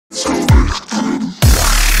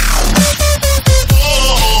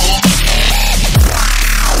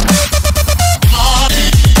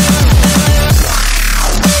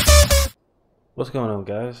What's going on,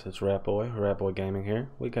 guys? It's Ratboy Gaming here.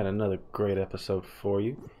 We got another great episode for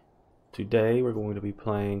you. Today we're going to be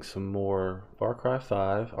playing some more Far Cry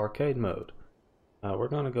 5 arcade mode. We're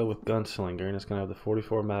going to go with Gunslinger, and it's going to have the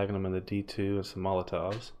 44 Magnum and the D2 and some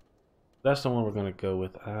Molotovs. That's the one we're going to go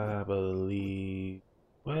with, I believe.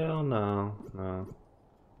 Well, no.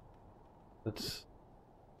 Let's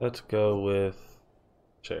go with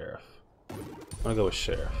Sheriff. I'm going to go with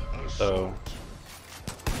Sheriff. So,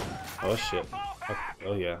 oh shit.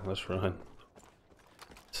 Oh yeah, let's run.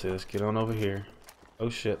 Let's see, let's get on over here. Oh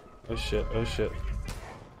shit, oh shit, oh shit.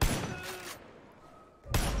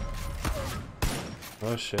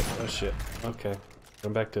 Oh shit, oh shit. Okay,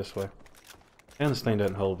 come back this way. And this thing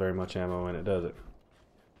doesn't hold very much ammo in it, does it?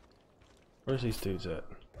 Where's these dudes at?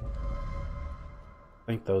 I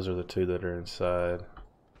think those are the two that are inside.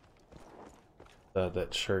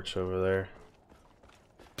 That church over there.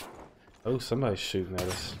 Oh, somebody's shooting at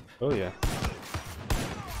us. Oh yeah.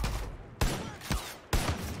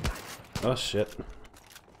 Oh shit.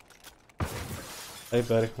 Hey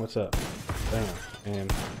buddy, what's up? Bam,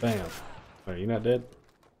 and bam. Are you not dead?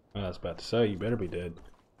 I was about to say, you better be dead.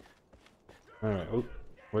 Alright, oh,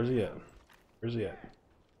 where's he at? Where's he at?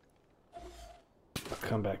 I'll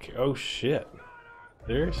come back here. Oh shit.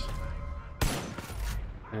 Serious?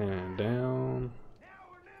 And down.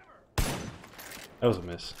 That was a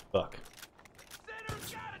miss. Fuck.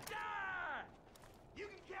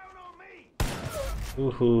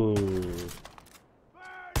 Woohoo.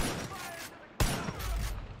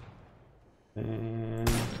 And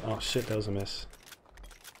oh shit, that was a miss.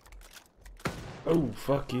 Oh,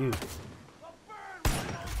 fuck you.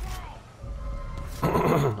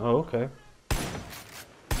 Oh, okay.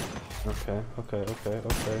 Okay.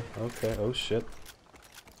 Oh shit.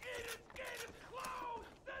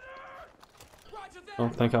 I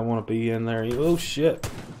don't think I want to be in there. Oh shit.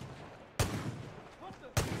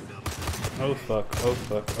 Oh fuck, oh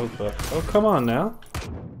fuck, oh fuck. Oh, come on now.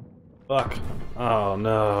 Fuck. Oh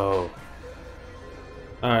no.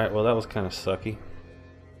 Alright, well that was kind of sucky.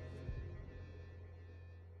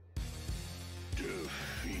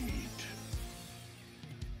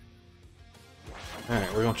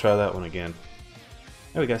 Alright, we're gonna try that one again.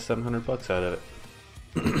 Hey, we got 700 bucks out of it.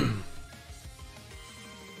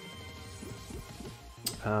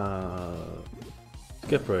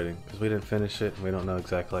 Skip rating, because we didn't finish it and we don't know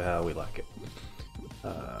exactly how we like it.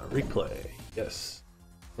 Replay, yes.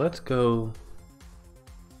 Let's go.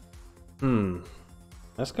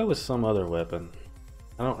 Let's go with some other weapon.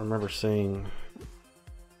 I don't remember seeing.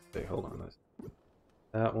 Okay, hold on.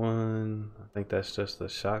 That one. I think that's just the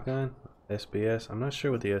shotgun. SBS. I'm not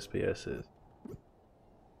sure what the SBS is.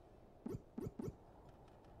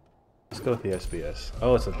 Let's go with the SBS.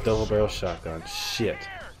 Oh, it's a double barrel shotgun. Shit.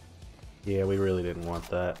 Yeah, we really didn't want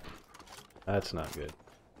that. That's not good.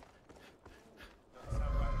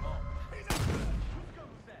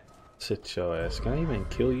 Sit your ass. Can I even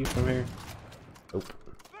kill you from here? Nope.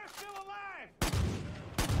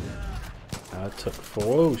 I took 4.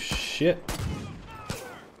 Oh shit.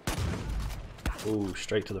 Oh,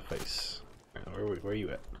 straight to the face. Where are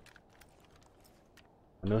you at?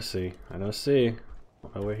 I know C. I know C. I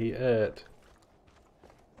don't know where he at.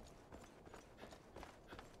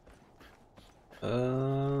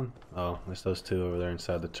 Oh, there's those 2 over there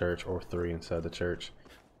inside the church, or 3 inside the church.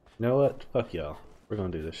 You know what? Fuck y'all. We're gonna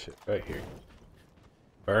do this shit right here.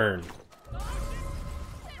 Burn.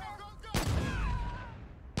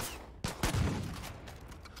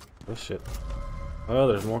 Oh shit. Oh,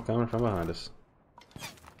 there's more coming from behind us.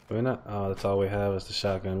 Do we not? Oh, that's all we have is the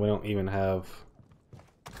shotgun. We don't even have.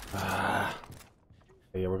 Yeah,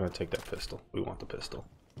 we're gonna take that pistol. We want the pistol.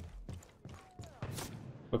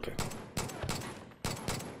 Okay.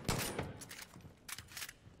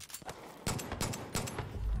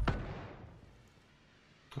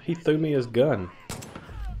 He threw me his gun.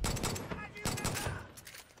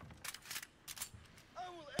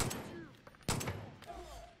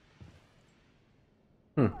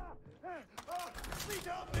 Now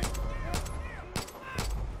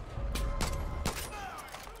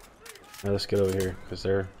let's get over here, because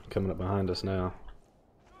they're coming up behind us now.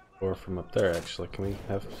 Or from up there, actually. Can we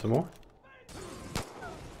have some more?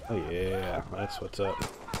 Oh yeah, that's what's up.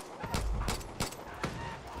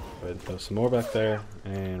 Go ahead and throw some more back there,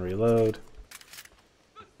 and reload.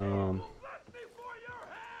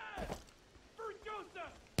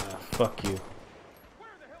 Fuck you.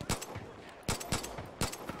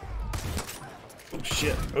 Oh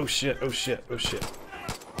shit, oh shit, oh shit, oh shit.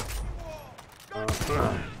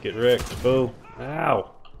 Get wrecked, boo.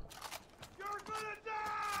 Ow.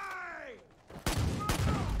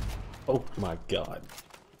 Oh my god.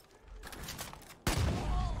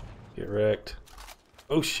 Get wrecked.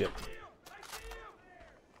 Oh shit.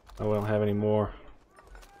 Oh, we don't have any more.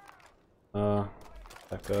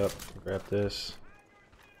 Back up. Grab this.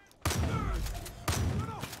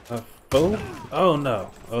 Oh! Oh no!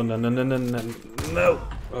 Oh no no no no no no!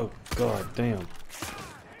 Oh god damn!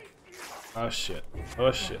 Oh shit!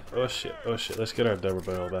 Oh shit! Oh shit! Oh shit! Let's get our double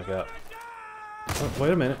barrel back out. Oh,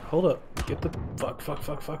 wait a minute! Hold up! Get the fuck!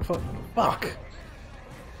 Fuck!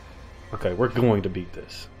 Okay, we're going to beat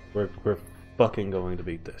this. We're fucking going to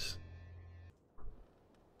beat this.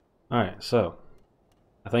 All right, so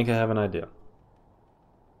I think I have an idea.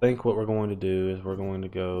 I think what we're going to do is we're going to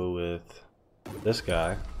go with this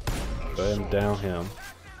guy. Go ahead and down him.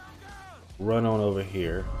 Run on over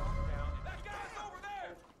here.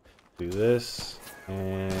 Do this.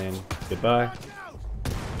 And goodbye.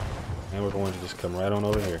 And we're going to just come right on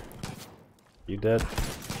over here. You dead?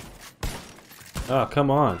 Oh,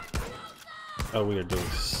 come on. Oh, we are doing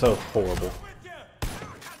so horrible.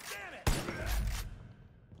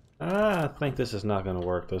 I think this is not going to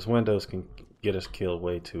work. Those windows can get us killed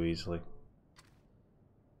way too easily.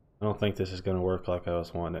 I don't think this is going to work like I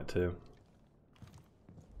was wanting it to.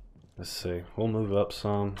 Let's see. We'll move up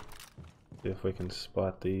some. See if we can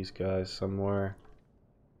spot these guys somewhere.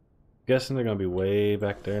 Guessing they're going to be way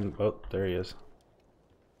back there. Oh, there he is.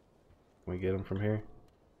 Can we get him from here?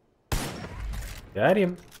 Got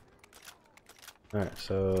him. Alright,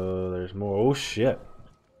 so there's more. Oh shit.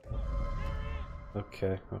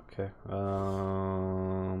 Okay.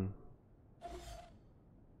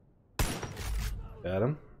 Got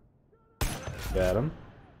him.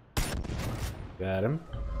 Got him.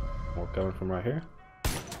 More coming from right here.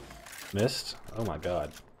 Missed. Oh my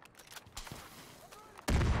god.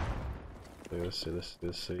 Let's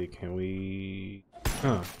see. Can we...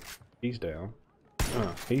 He's down.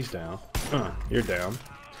 He's down. You're down.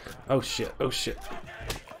 Oh shit.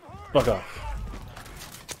 Fuck off.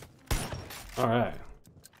 Alright.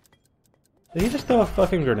 Did he just throw a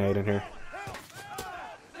fucking grenade in here?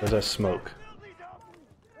 Or is that smoke?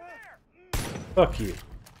 Fuck you.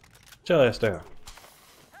 Chill ass down.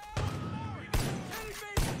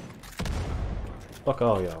 Fuck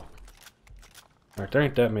all y'all. Alright, there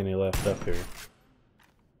ain't that many left up here.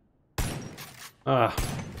 Ah,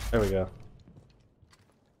 there we go.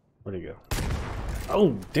 Where'd he go?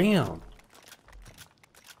 Oh, damn!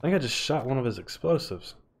 I think I just shot one of his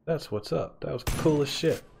explosives. That's what's up. That was cool as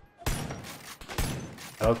shit.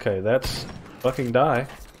 Okay, that's fucking die.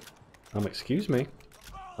 Excuse me.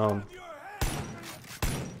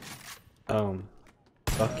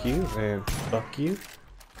 Fuck you and fuck you.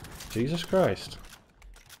 Jesus Christ.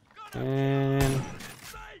 And...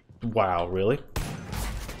 Wow, really?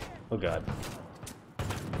 Oh god.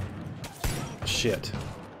 Shit.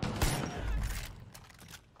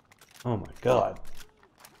 Oh my god.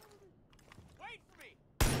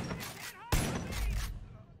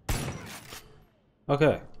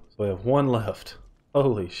 Okay, so we have one left.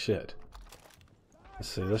 Holy shit. Let's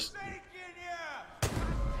see, this.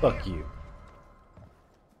 Fuck you.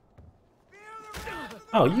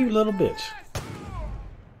 Oh, you little bitch.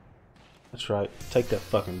 That's right. Take that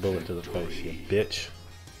fucking bullet to the face, you bitch.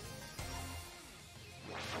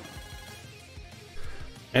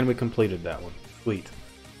 And we completed that one. Sweet.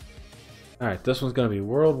 Alright, this one's going to be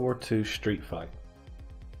World War II Street Fight.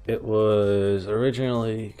 It was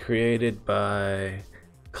originally created by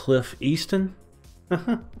Cliff Easton.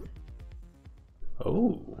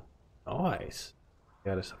 Oh, nice.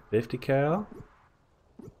 Got us a 50 cal.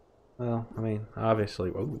 Well, I mean, obviously,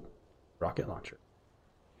 ooh, rocket launcher.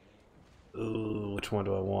 Ooh, which one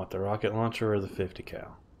do I want? The rocket launcher or the 50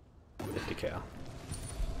 cal? 50 cal.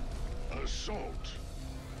 Assault.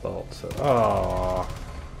 Assault, so, aww.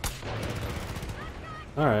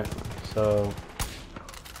 Alright, so,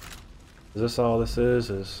 is this all this is?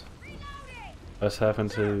 Is us having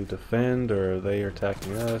to defend, or are they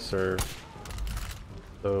attacking us, or...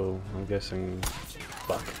 So, I'm guessing...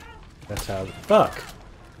 Fuck. That's how... Fuck!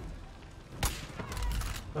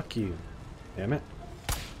 Fuck you. Damn it.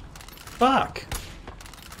 Fuck!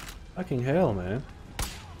 Fucking hell, man.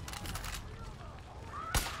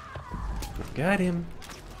 Got him.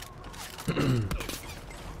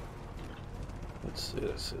 Let's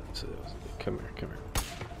see. Come here.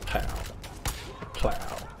 Pow.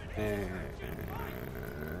 Plow. And...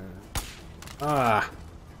 Ah!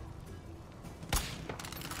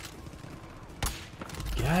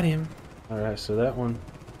 Got him. Alright, so that one...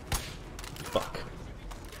 Fuck.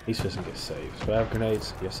 He's just gonna get saved. Do I have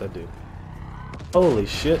grenades? Yes, I do. Holy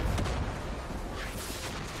shit.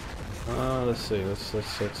 Let's see. Let's...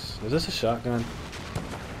 Is this a shotgun?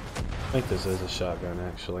 I think this is a shotgun,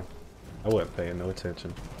 actually. I wasn't paying no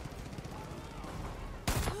attention.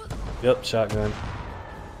 Yep, shotgun.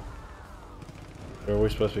 Are we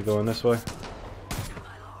supposed to be going this way?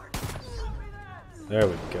 There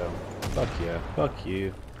we go. Fuck yeah. Fuck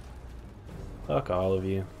you. Fuck all of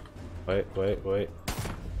you. Wait, wait, wait.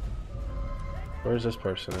 Where's this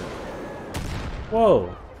person at?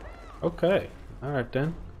 Whoa! Okay. Alright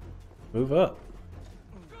then. Move up.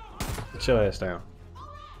 Get your ass down.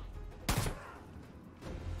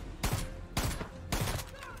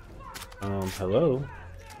 Hello?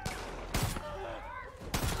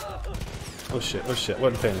 Oh shit, oh shit.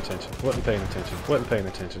 Wasn't paying attention. Wasn't paying attention. Wasn't paying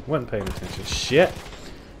attention. Wasn't paying attention. Shit!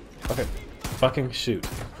 Okay. Fucking shoot.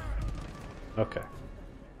 Okay.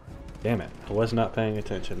 Damn it. I was not paying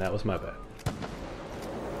attention. That was my bad.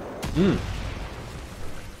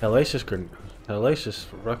 Hellacious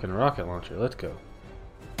fucking rocket launcher. Let's go.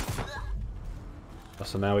 Oh,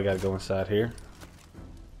 so now we gotta go inside here.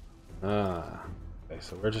 Ah. Okay,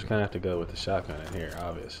 so we're just gonna have to go with the shotgun in here,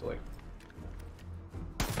 obviously.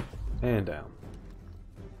 And down.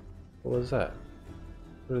 What was that?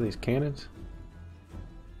 What are these cannons?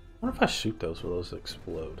 I wonder if I shoot those, will those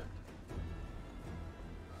explode?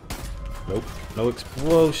 Nope. No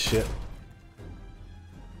explode shit.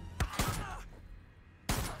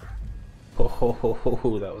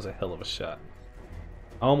 Oh, that was a hell of a shot.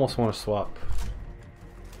 I almost want to swap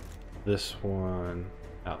this one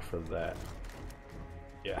out for that.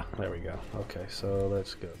 Yeah, there we go. Okay, so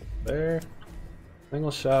let's go there.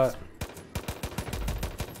 Single shot.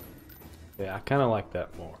 Yeah, I kind of like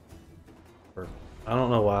that more. I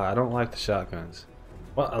don't know why. I don't like the shotguns.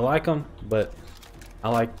 Well, I like them, but I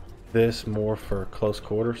like this more for close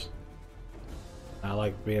quarters. I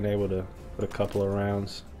like being able to put a couple of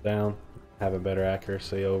rounds down, have a better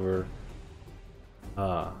accuracy over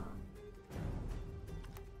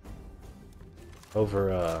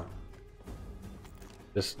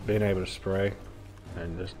just being able to spray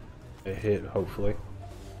and just a hit, hopefully.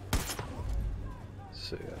 Let's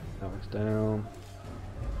see, that one's down.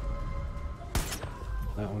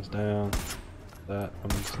 That one's down. That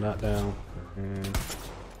one's not down. And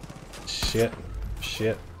shit.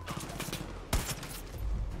 Shit.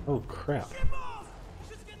 Oh crap.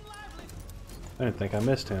 I didn't think I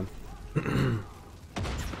missed him.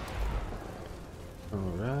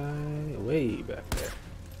 Alright, way back there.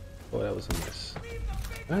 Oh, that was a miss.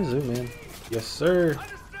 I zoom in. Yes, sir.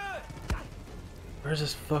 Where's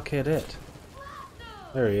this fuckhead at?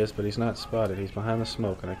 There he is, but he's not spotted. He's behind the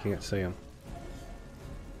smoke and I can't see him.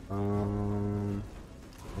 Right.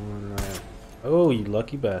 Oh, you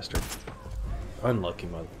lucky bastard. Unlucky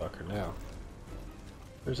motherfucker now.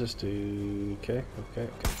 Where's this dude? Okay, okay,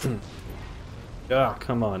 okay. Ah,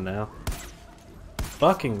 come on now.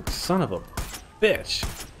 Fucking son of a bitch.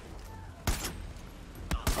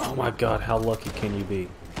 Oh my god, how lucky can you be?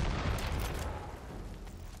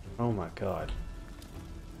 Oh my god.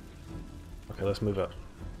 Okay, let's move up.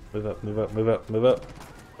 Move up, move up, move up, move up.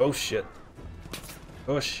 Oh shit.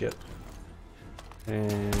 Oh shit.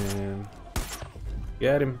 And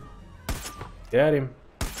got him. Got him.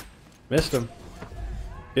 Missed him.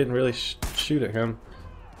 Didn't really shoot at him.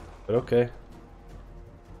 But okay.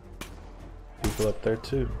 People up there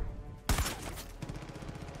too.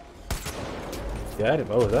 Got him.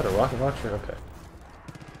 Oh, is that a rocket launcher? Okay.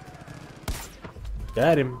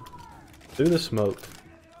 Got him. Through the smoke.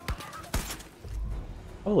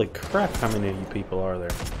 Holy crap, how many of you people are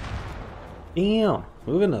there? Damn.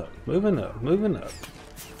 Moving up, moving up, moving up.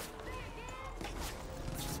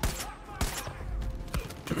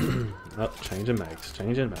 Oh, changing mags,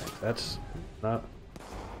 changing mags. That's not...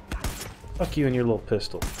 Fuck you and your little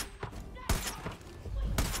pistol.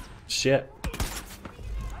 Shit.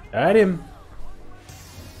 Got him.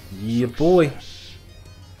 Yeah, boy.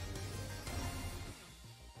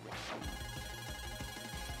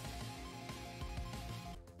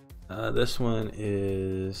 This one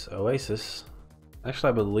is Oasis. Actually,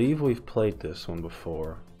 I believe we've played this one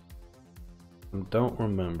before. I don't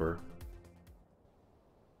remember.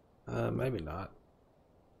 Maybe not.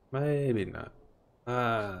 Maybe not.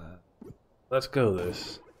 Let's go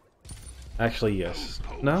this. Actually, yes.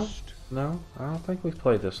 No? No? I don't think we've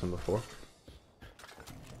played this one before.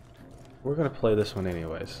 We're gonna play this one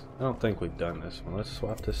anyways. I don't think we've done this one. Let's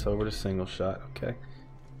swap this over to single shot, okay?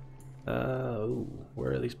 Ooh,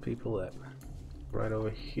 where are these people at? Right over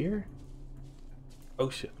here? Oh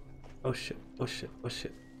shit. Oh shit. Oh shit. Oh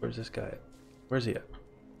shit. Where's this guy at? Where's he at?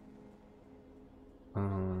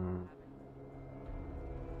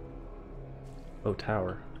 Oh,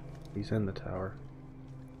 tower. He's in the tower.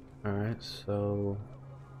 Alright, so...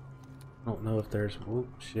 I don't know if there's... Whoop,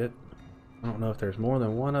 shit. I don't know if there's more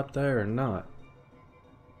than one up there or not.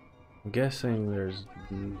 I'm guessing there's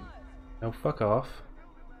No, fuck off.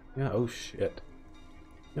 Yeah, oh shit.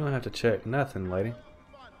 You don't have to check nothing, lady.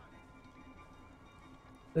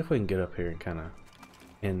 If we can get up here and kind of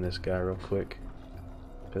end this guy real quick.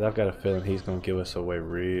 Because I've got a feeling he's going to give us away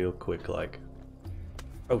real quick, like.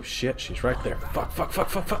 Oh shit, she's right there. Fuck, fuck, fuck,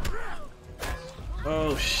 fuck, fuck.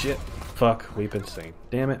 Oh shit. Fuck, we've been seen.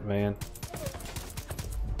 Damn it, man.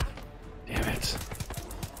 Damn it.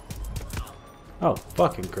 Oh,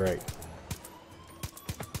 fucking great.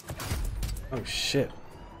 Oh shit.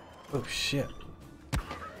 Oh shit.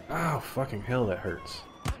 Oh, fucking hell, that hurts.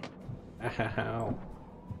 Ow.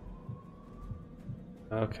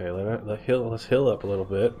 Okay, let's heal up a little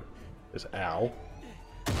bit. Just ow.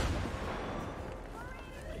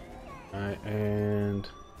 Alright, and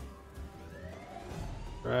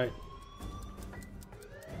right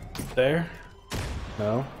there.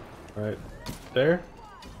 No. Right there.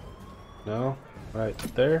 No. Right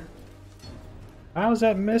there. How is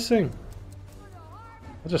that missing?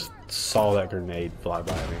 I just saw that grenade fly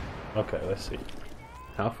by me. Okay, let's see.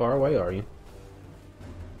 How far away are you?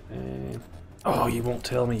 And oh, you won't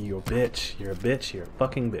tell me, you're a bitch. You're a bitch. You're a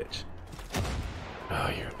fucking bitch.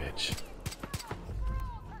 Oh, you're a bitch.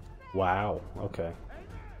 Wow. Okay.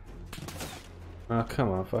 Oh,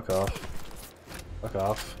 come on. Fuck off. Fuck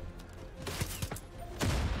off.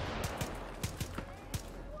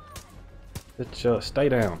 Just stay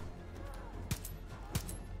down.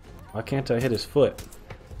 Why can't I hit his foot?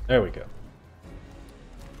 There we go.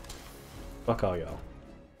 Fuck all y'all.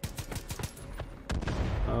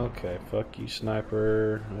 Okay, fuck you,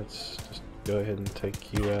 sniper. Let's just go ahead and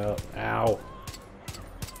take you out. Ow!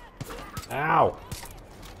 Ow!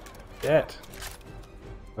 Shit!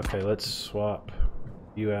 Okay, let's swap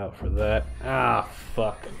you out for that. Ah,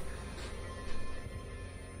 fuck.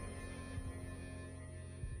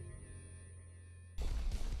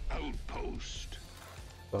 Outpost.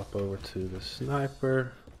 Swap over to the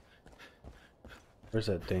sniper. Where's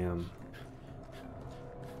that damn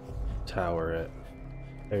tower at?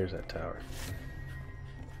 There's that tower.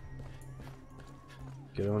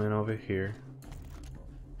 Get on in over here.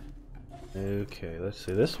 Okay, let's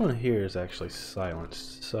see. This one here is actually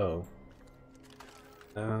silenced, so...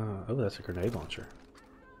 oh, that's a grenade launcher.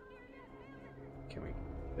 Can we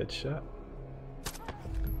headshot?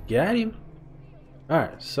 Got him!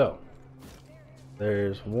 Alright, so...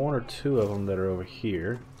 there's one or two of them that are over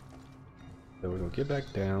here. So we're gonna get back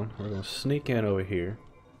down. We're gonna sneak in over here.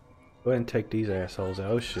 Go ahead and take these assholes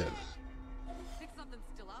out. Oh shit.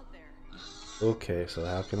 Okay, so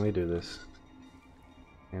how can we do this?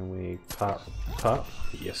 Can we pop?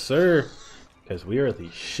 Yes, sir! Because we are the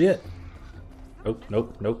shit! Nope,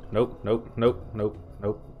 nope, nope, nope, nope, nope, nope,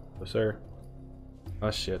 nope. No, sir.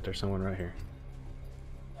 Oh shit, there's someone right here.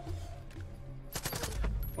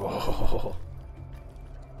 Oh.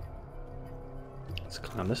 Let's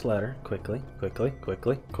climb this ladder quickly, quickly,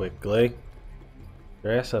 quickly, quickly.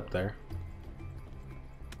 Your ass up there.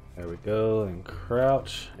 There we go, and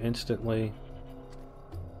crouch instantly.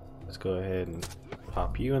 Let's go ahead and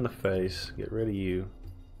pop you in the face, get rid of you.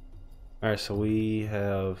 Alright, so we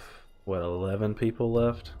have, what, 11 people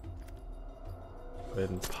left? Go ahead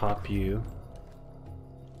and pop you.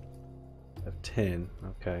 I have 10.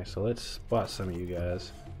 Okay, so let's spot some of you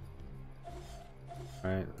guys.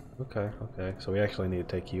 Alright, okay, okay. So we actually need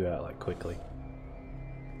to take you out, like, quickly.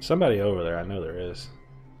 Somebody over there, I know there is.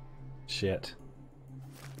 Shit.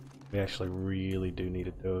 We actually really do need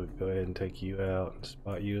to go ahead and take you out and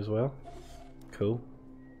spot you as well. Cool.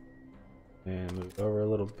 And move over a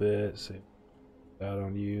little bit, see out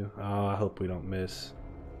on you. Oh, I hope we don't miss.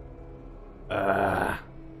 Ah.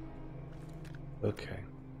 Okay.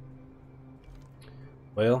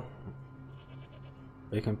 Well,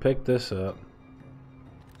 we can pick this up.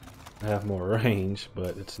 Have more range,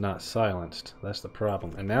 but it's not silenced. That's the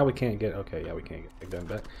problem. And now we can't get... okay, yeah, we can't get the gun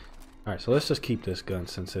back. Alright, so let's just keep this gun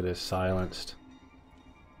since it is silenced.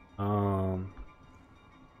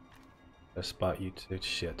 Let's spot you too.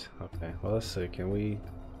 Shit. Okay, well, let's see. Can we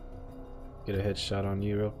get a headshot on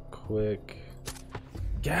you real quick?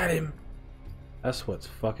 Got him! That's what's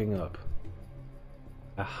fucking up.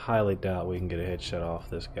 I highly doubt we can get a headshot off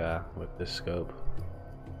this guy with this scope.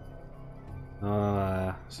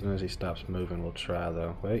 As soon as he stops moving, we'll try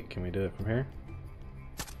though. Wait, can we do it from here?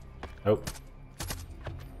 Nope.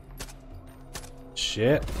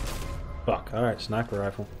 Shit. Fuck. Alright, sniper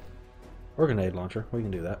rifle. Or grenade launcher. We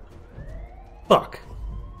can do that. Fuck.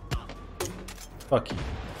 Fuck you.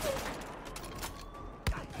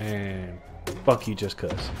 And fuck you just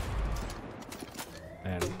cuz.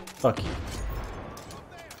 And fuck you.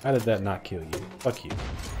 How did that not kill you? Fuck you.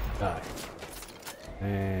 Die.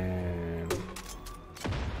 And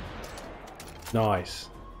Nice.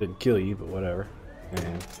 Didn't kill you, but whatever.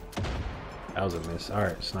 And that was a miss.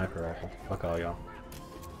 Alright, sniper rifle. Fuck all y'all.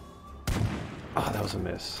 Oh, that was a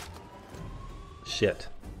miss. Shit.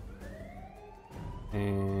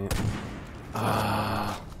 And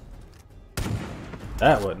that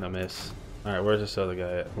wasn't a miss. Alright, where's this other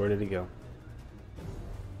guy at? Where did he go?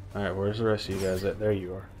 Alright, where's the rest of you guys at? There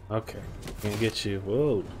you are. Okay. Can't get you.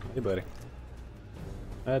 Whoa. Hey, buddy.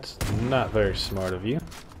 That's not very smart of you.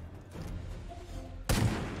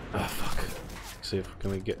 Ah, fuck. Let's see if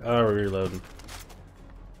can we get. Oh, we're reloading.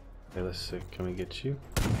 Okay, let's see. Can we get you?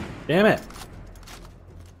 Damn it!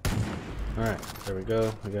 Alright, there we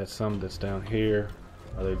go. We got some that's down here.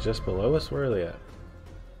 Are they just below us? Where are they at?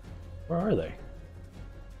 Where are they?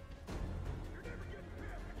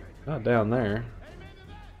 Not down there.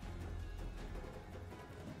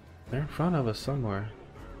 They're in front of us somewhere.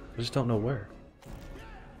 I just don't know where.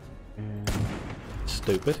 And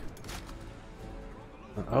stupid.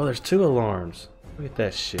 Oh, there's 2 alarms. Look at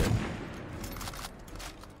that shit.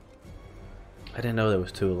 I didn't know there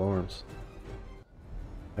was 2 alarms.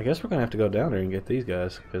 I guess we're gonna have to go down there and get these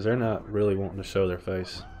guys because they're not really wanting to show their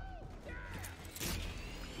face.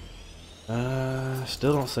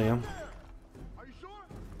 Still don't see them.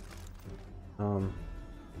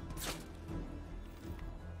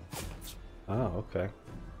 Oh, okay.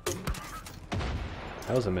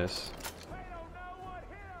 That was a miss.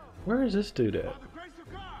 Where is this dude at?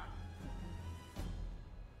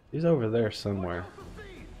 He's over there somewhere.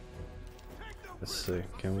 Let's see.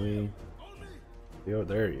 Can we? Oh,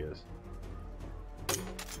 there he is.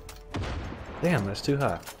 Damn, that's too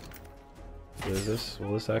high. Is this?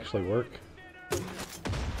 Will this actually work?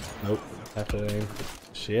 Nope. Have to aim.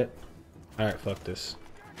 Shit. Alright, fuck this.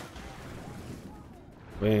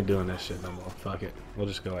 We ain't doing that shit no more. Fuck it. We'll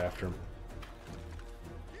just go after him.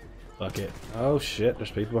 Fuck it. Oh shit,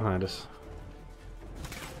 there's people behind us.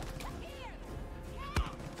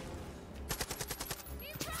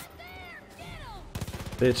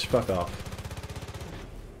 Bitch, fuck off.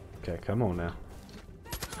 Okay, come on now.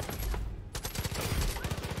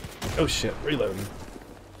 Oh shit, reloading.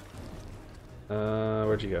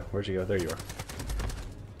 Where'd you go? Where'd you go? There you are.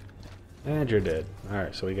 And you're dead.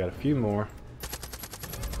 Alright, so we got a few more.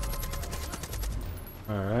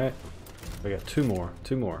 Alright. We got 2 more.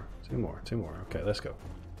 2 more. 2 more. 2 more. Okay, let's go.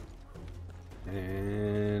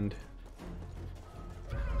 And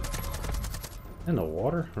in the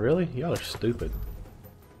water? Really? Y'all are stupid.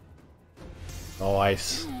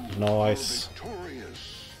 Nice. Nice.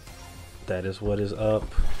 That is what is up.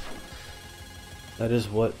 That is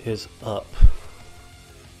what is up.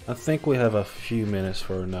 I think we have a few minutes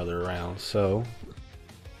for another round, so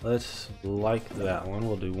let's like that one.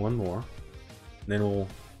 We'll do one more. Then we'll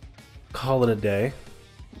call it a day.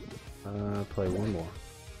 Play one more.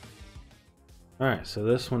 Alright, so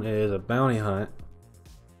this one is a bounty hunt.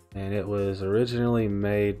 And it was originally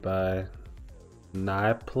made by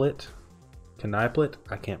Kniplet.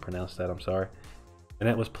 I can't pronounce that, I'm sorry. And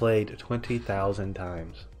it was played 20,000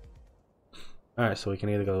 times. Alright, so we can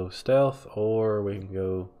either go stealth or we can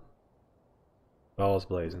go balls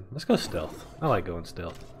blazing. Let's go stealth. I like going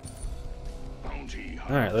stealth.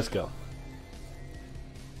 Alright, let's go.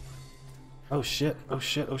 Oh shit, oh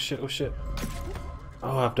shit, oh shit, oh shit.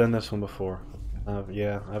 Oh, I've done this one before.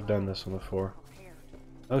 Yeah, I've done this one before.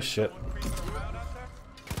 Oh shit.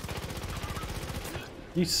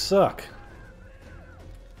 You suck.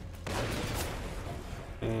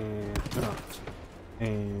 And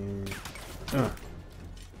and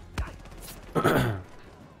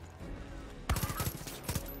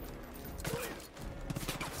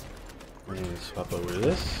swap over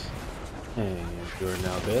this. And you're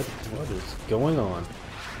now dead. What is going on?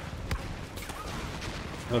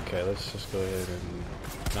 Okay, let's just go ahead and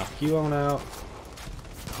knock you on out.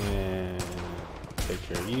 And take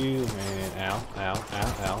care of you. And ow, ow,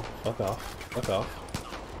 ow, ow. Fuck off. Fuck off.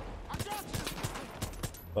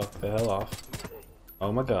 Fuck the hell off.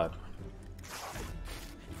 Oh my god.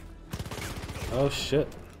 Oh shit.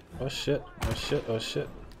 Oh shit. Oh shit. Oh shit.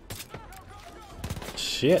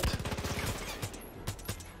 Shit.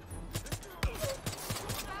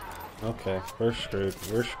 Okay, we're screwed.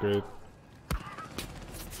 We're screwed.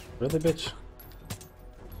 Really, bitch?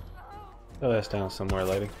 Go ass down somewhere,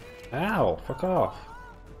 lady. Ow! Fuck off.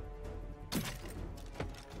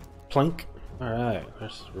 Plink. Alright,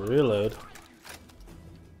 let's reload.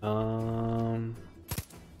 Alright,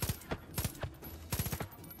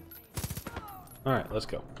 let's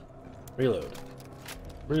go. Reload.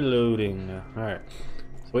 Reloading. Alright.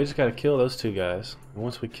 So we just gotta kill those 2 guys. And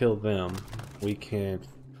once we kill them, we can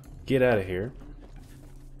get out of here.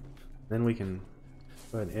 Then we can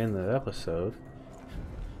Go ahead and end the episode.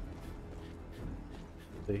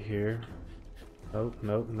 See here. Nope,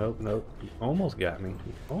 nope, nope, nope. You almost got me.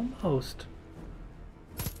 You almost.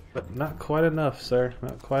 But not quite enough, sir.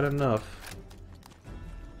 Not quite enough.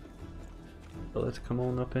 So let's come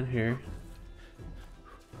on up in here.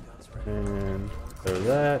 And throw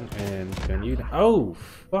that. And can you... Oh,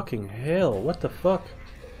 fucking hell. What the fuck?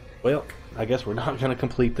 Well, I guess we're not going to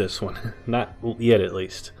complete this one. Not yet, at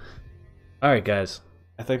least. Alright, guys.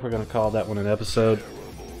 I think we're going to call that one an episode.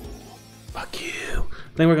 Fuck you.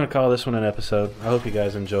 I think we're going to call this one an episode. I hope you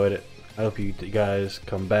guys enjoyed it. I hope you guys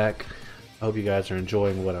come back. I hope you guys are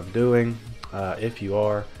enjoying what I'm doing. If you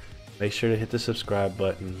are, make sure to hit the subscribe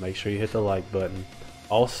button. Make sure you hit the like button.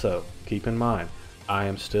 Also, keep in mind, I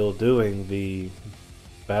am still doing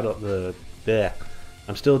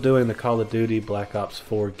I'm still doing the Call of Duty Black Ops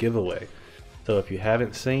 4 giveaway. So if you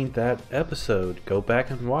haven't seen that episode, go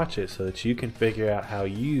back and watch it so that you can figure out how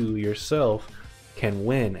you yourself can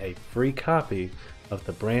win a free copy of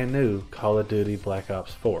the brand new Call of Duty Black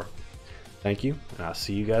Ops 4. Thank you, and I'll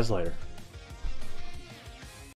see you guys later.